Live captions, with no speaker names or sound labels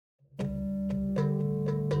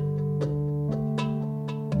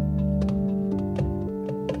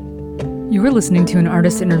You are listening to an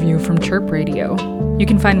artist interview from Chirp Radio. You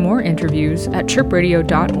can find more interviews at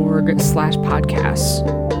chirpradio.org/podcasts.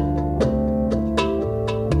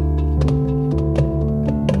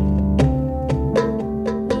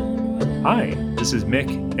 Hi, this is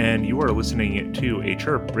Mick, and you are listening to a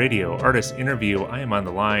Chirp Radio artist interview. I am on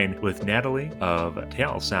the line with Natalie of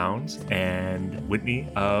Tail Sounds and Whitney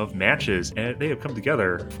of Matches, and they have come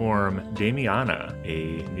together to form Damiana,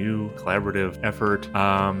 a new collaborative effort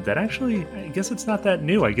that actually, I guess it's not that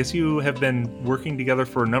new. I guess you have been working together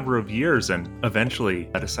for a number of years and eventually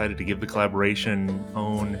decided to give the collaboration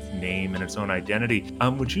own name and its own identity.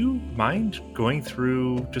 Would you mind going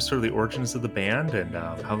through just sort of the origins of the band and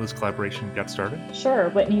how this collaboration got started? Sure.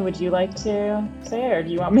 Whitney, would you like to say it, or do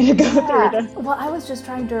you want me to go through this? Well, I was just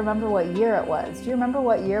trying to remember what year it was. Do you remember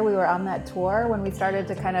what year we were on that tour when we started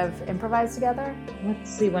to kind of improvise together? Let's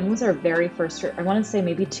see. When was our very first tour? I want to say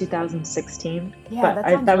maybe 2016. Yeah,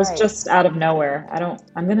 but that was just out of nowhere.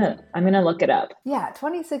 I'm gonna look it up. Yeah,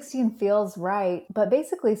 2016 feels right. But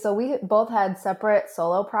basically, so we both had separate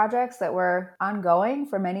solo projects that were ongoing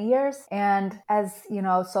for many years. And as, you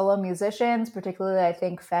know, solo musicians, particularly I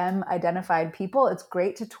think femme identified people, it's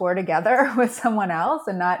great to tour together with someone else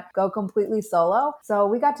and not go completely solo. So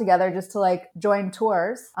we got together just to like join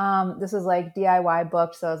tours. This was like DIY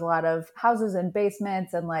booked. So it was a lot of houses and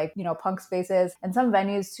basements and like, you know, punk spaces and some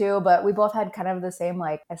venues too. But we both had kind of the same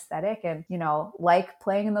like aesthetic and, you know, like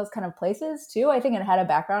playing in those kind of places too. I think it had a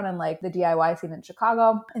background in like the DIY scene in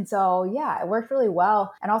Chicago. And so, yeah, it worked really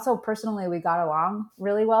well. And also personally, we got along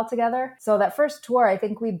really well together. So that first tour, I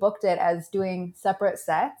think we booked it as doing separate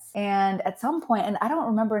sets. And at some point, and I don't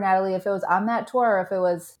remember, Natalie, if it was on that tour or if it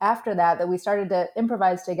was after that we started to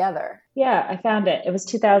improvise together. Yeah, I found it. It was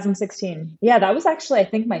 2016. Yeah, that was actually, I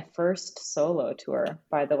think, my first solo tour,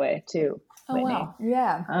 by the way, too. Oh, Whitney. wow.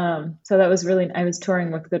 Yeah. So that was really, I was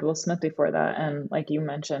touring with Goodwill Smith before that. And like you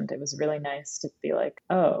mentioned, it was really nice to be like,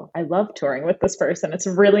 oh, I love touring with this person. It's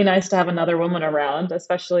really nice to have another woman around,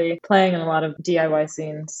 especially playing in a lot of DIY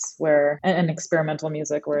scenes and experimental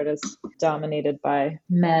music where it is dominated by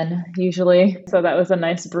men usually. So that was a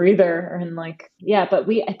nice breather. And like, yeah, but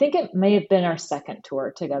I think it may have been our second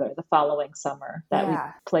tour together the following summer that we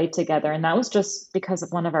played together. And that was just because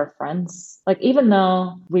of one of our friends. Like, even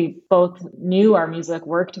though we both knew our music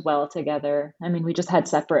worked well together, I mean, we just had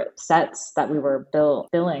separate sets that we were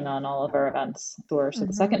billing on all of our events tour. So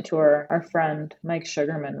the second tour, our friend Mike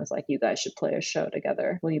Sugarman was like, you guys should play a show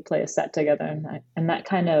together. Will you play a set together? And that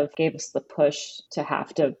kind of gave us the push to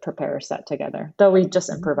have to prepare a set together. Though we just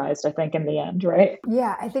improvised, I think, in the end, right?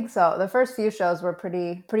 Yeah, I think so. The first few shows were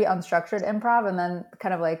pretty unstructured improv, and then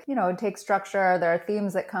kind of like, you know, it takes structure. There are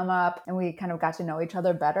themes that come up, and we kind of got to know each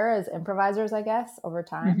other better as improvisers, I guess, over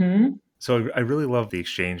time. Mm-hmm. So I really love the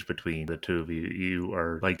exchange between the two of you. You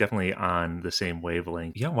are like definitely on the same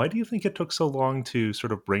wavelength. Yeah, why do you think it took so long to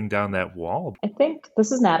sort of bring down that wall? I think,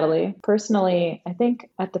 this is Natalie. Personally, I think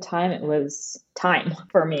at the time it was time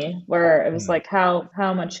for me, where it was like, how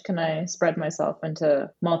much can I spread myself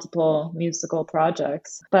into multiple musical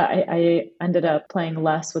projects? But I ended up playing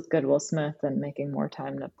less with Goodwill Smith and making more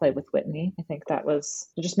time to play with Whitney. I think that was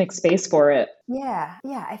to just make space for it. Yeah,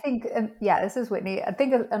 I think, this is Whitney. I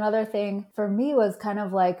think another thing for me was kind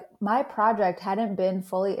of like my project hadn't been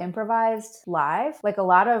fully improvised live. Like a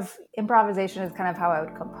lot of improvisation is kind of how I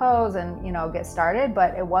would compose and, you know, get started,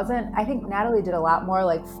 but it wasn't, I think Natalie did a lot more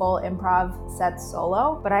like full improv sets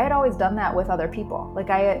solo, but I had always done that with other people.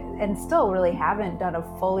 Like and still really haven't done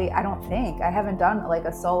I haven't done like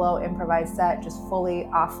a solo improvised set just fully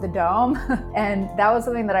off the dome. And that was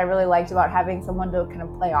something that I really liked about having someone to kind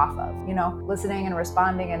of play off of, you know, listening and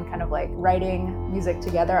responding and kind of like writing music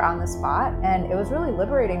together on the spot. And it was really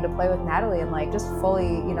liberating to play with Natalie and like just fully,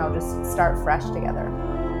 you know, just start fresh together.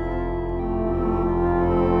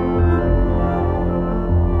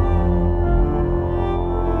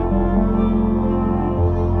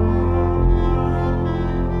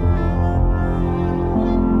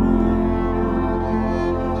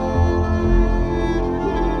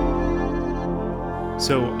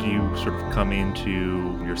 So do you sort of come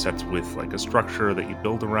into your sets with like a structure that you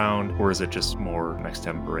build around, or is it just more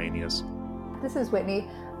extemporaneous? This is Whitney.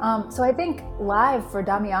 So I think live for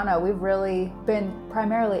Damiana, we've really been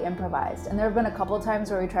primarily improvised. And there have been a couple of times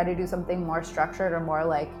where we try to do something more structured or more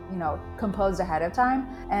like, you know, composed ahead of time.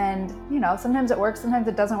 And, you know, sometimes it works, sometimes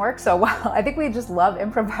it doesn't work so well. I think we just love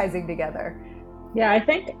improvising together. Yeah, I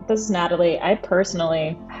think, this is Natalie, I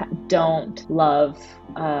personally don't love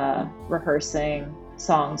rehearsing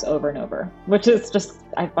songs over and over, which is just,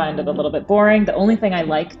 I find it a little bit boring. The only thing I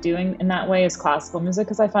like doing in that way is classical music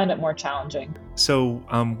because I find it more challenging. So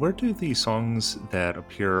where do the songs that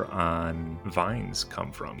appear on Vines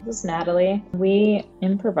come from? This is Natalie. We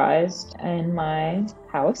improvised in my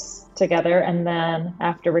house together, and then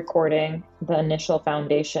after recording the initial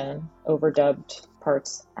foundation, overdubbed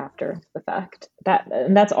parts after the fact.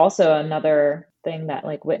 And that's also another thing that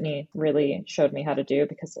like Whitney really showed me how to do,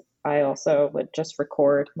 because I also would just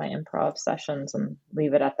record my improv sessions and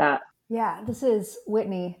leave it at that. Yeah, this is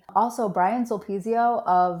Whitney. Also, Brian Sulpizio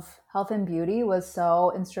of Health and Beauty was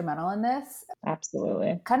so instrumental in this.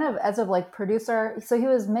 Absolutely. Kind of as of like producer. So he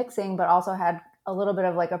was mixing, but also had a little bit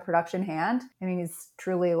of like a production hand. I mean, he's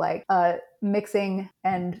truly like a mixing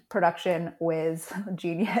and production whiz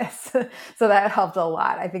genius. So that helped a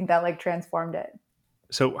lot. I think that like transformed it.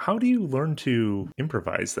 So how do you learn to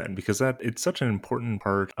improvise then? Because it's such an important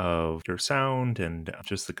part of your sound and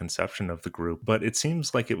just the conception of the group. But it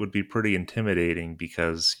seems like it would be pretty intimidating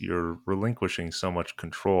because you're relinquishing so much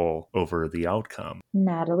control over the outcome.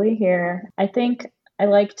 Natalie here. I think I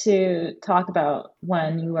like to talk about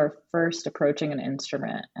when you are first approaching an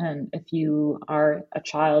instrument. And if you are a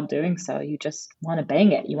child doing so, you just want to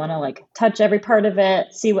bang it. You want to like touch every part of it,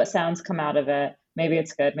 see what sounds come out of it. Maybe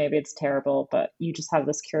it's good, maybe it's terrible, but you just have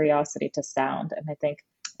this curiosity to sound. And I think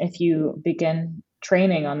if you begin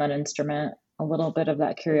training on that instrument, a little bit of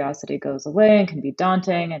that curiosity goes away and can be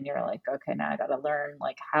daunting. And you're like, okay, now I got to learn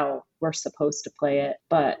like how we're supposed to play it.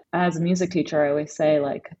 But as a music teacher, I always say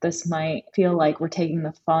like, this might feel like we're taking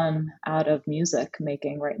the fun out of music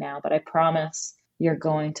making right now, but I promise you're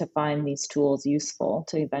going to find these tools useful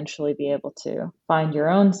to eventually be able to find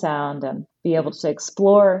your own sound and be able to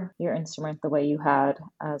explore your instrument the way you had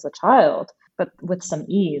as a child, but with some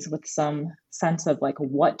ease, with some sense of like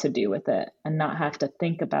what to do with it, and not have to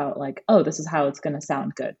think about like, oh, this is how it's going to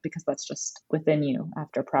sound good, because that's just within you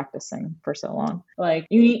after practicing for so long. Like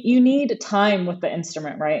you need time with the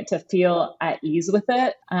instrument, right, to feel at ease with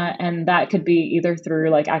it. And that could be either through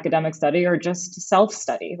like academic study or just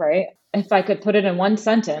self-study, right? If I could put it in one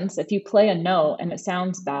sentence, if you play a note and it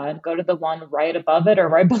sounds bad, go to the one right above it or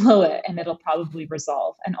right below it, and it'll probably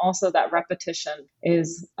resolve. And also that repetition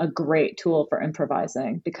is a great tool for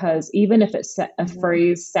improvising, because even if a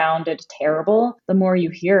phrase sounded terrible, the more you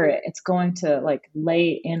hear it, it's going to like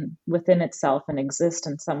lay in within itself and exist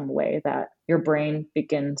in some way that your brain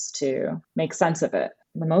begins to make sense of it.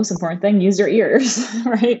 The most important thing, use your ears,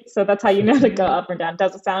 right? So that's how you know to go up or down.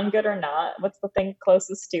 Does it sound good or not? What's the thing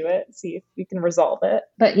closest to it? See if you can resolve it.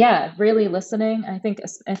 But yeah, really listening. I think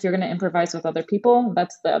if you're going to improvise with other people,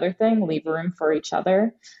 that's the other thing. Leave room for each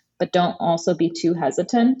other, but don't also be too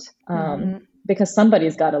hesitant. Because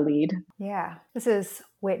somebody's got to lead. Yeah, this is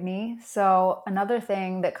Whitney. So another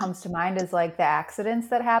thing that comes to mind is like the accidents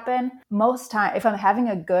that happen. Most time, if I'm having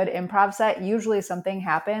a good improv set, usually something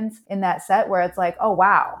happens in that set where it's like, oh,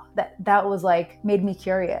 wow, that was like made me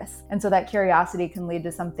curious. And so that curiosity can lead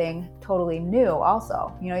to something totally new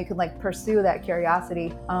also. You know, you can like pursue that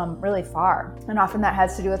curiosity really far. And often that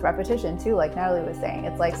has to do with repetition too, like Natalie was saying.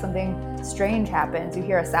 It's like something strange happens. You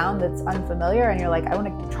hear a sound that's unfamiliar and you're like, I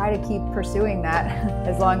want to try to keep pursuing that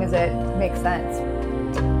as long as it makes sense.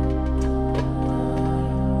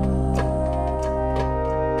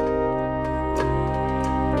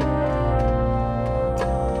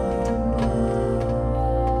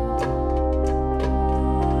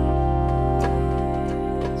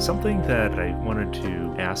 Something that I wanted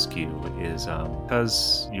to ask you is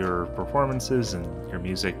because your performances and your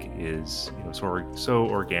music is so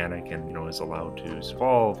organic and is allowed to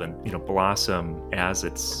evolve and blossom as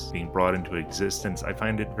it's being brought into existence, I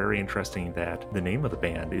find it very interesting that the name of the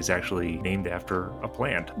band is actually named after a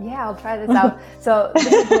plant. Yeah, I'll try this out. So this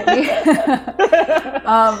is Whitney.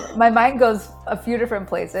 My mind goes a few different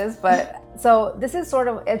places, but so this is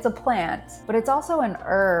it's a plant, but it's also an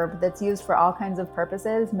herb that's used for all kinds of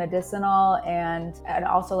purposes, medicinal and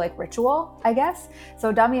also like ritual, I guess.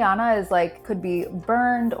 So Damiana is like, could be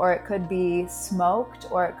burned, or it could be smoked,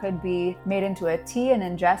 or it could be made into a tea and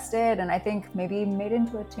ingested. And I think maybe made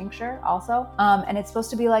into a tincture also. And it's supposed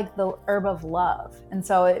to be like the herb of love. And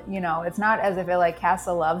so it's not as if it like casts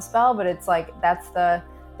a love spell, but it's like, that's the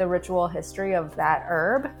ritual history of that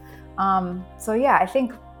herb. So yeah, I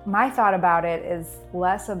think my thought about it is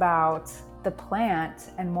less about the plant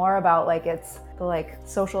and more about like it's the like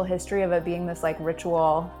social history of it being this like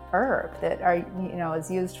ritual herb that is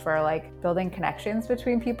used for like building connections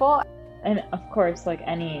between people. And of course, like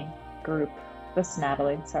any group, this is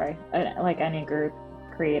Natalie, sorry, like any group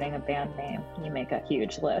creating a band name, you make a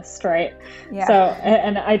huge list, right? Yeah. So,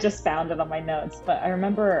 and I just found it on my notes, but I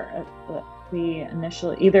remember we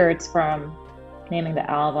initially, either it's from naming the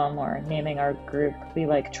album or naming our group, we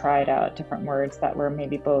like tried out different words that were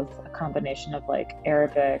maybe both a combination of like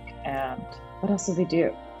Arabic and what else did we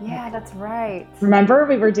do? Yeah, that's right. Remember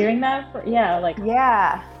we were doing that for,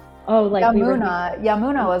 Yeah. Oh, like Yamuna.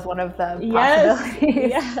 Yamuna was one of the possibilities.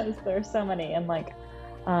 Yes, there's so many. And like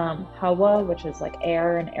Hawa, which is like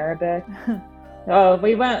air in Arabic. Oh,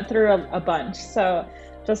 we went through a bunch. So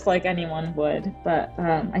just like anyone would. But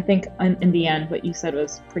I think in the end, what you said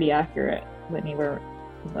was pretty accurate, Whitney. We're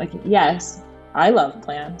like, yes, I love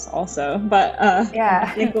plants also. But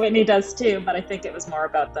I think Whitney does too. But I think it was more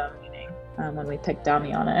about the meaning when we picked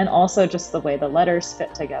Damiana. And also just the way the letters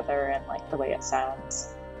fit together and like the way it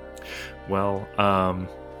sounds. Well,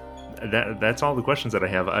 that's all the questions that I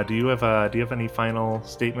have. Do you have any final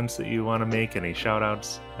statements that you want to make? Any shout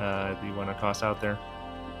outs that you want to toss out there?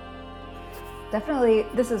 Definitely,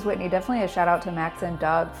 this is Whitney. Definitely a shout out to Max and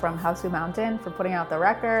Doug from Houseu Mountain for putting out the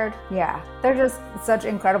record. Yeah, they're just such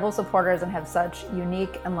incredible supporters and have such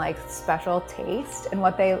unique and like special taste in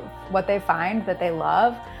what they find that they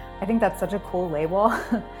love. I think that's such a cool label.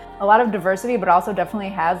 A lot of diversity, but also definitely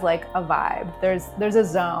has like a vibe. There's a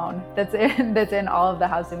zone that's in all of the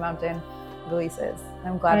Houseu Mountain releases.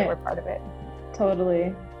 I'm glad that we're part of it.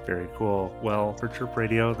 Totally. Very cool. Well, for Chirp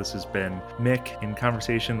Radio, this has been Mick in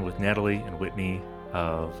conversation with Natalie and Whitney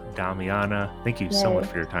of Damiana. Thank you so much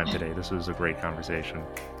for your time today. This was a great conversation.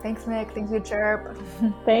 Thanks, Mick. Thank you, Chirp.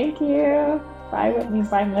 Thank you. Bye, Whitney.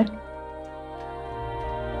 Bye, Mick.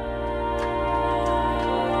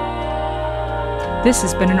 This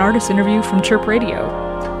has been an artist interview from Chirp Radio.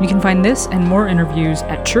 You can find this and more interviews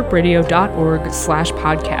at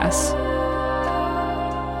chirpradio.org/podcasts.